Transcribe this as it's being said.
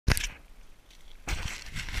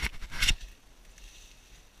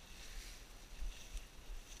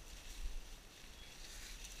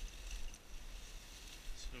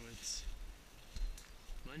it's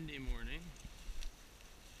Monday morning,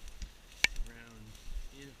 around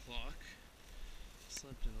 8 o'clock.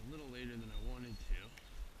 Slept in a little later than I wanted to.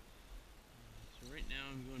 So right now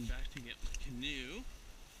I'm going back to get my canoe.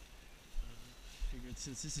 Figured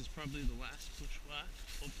since this is probably the last bushwhack,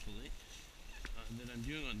 hopefully, that I'm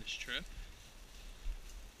doing on this trip,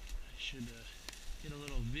 I should get a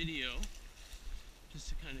little video just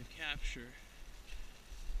to kind of capture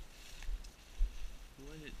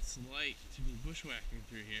what it's like to be bushwhacking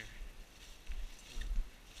through here.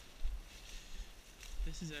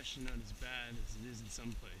 This is actually not as bad as it is in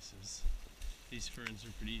some places. These ferns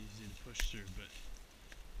are pretty easy to push through, but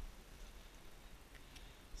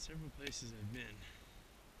several places I've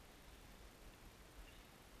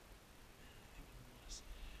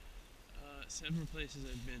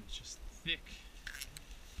been, it's just thick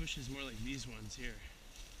bushes, more like these ones here,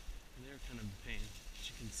 and they're kind of a pain, as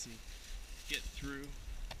you can see. Get through.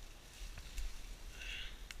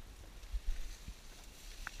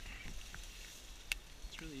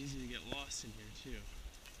 It's really easy to get lost in here too.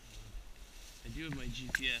 I do have my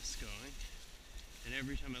GPS going, and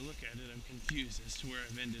every time I look at it I'm confused as to where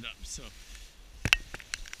I've ended up, so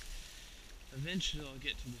eventually I'll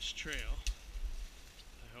get to this trail,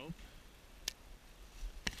 I hope,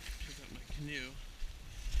 pick up my canoe,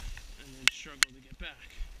 and then struggle to get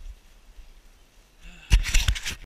back.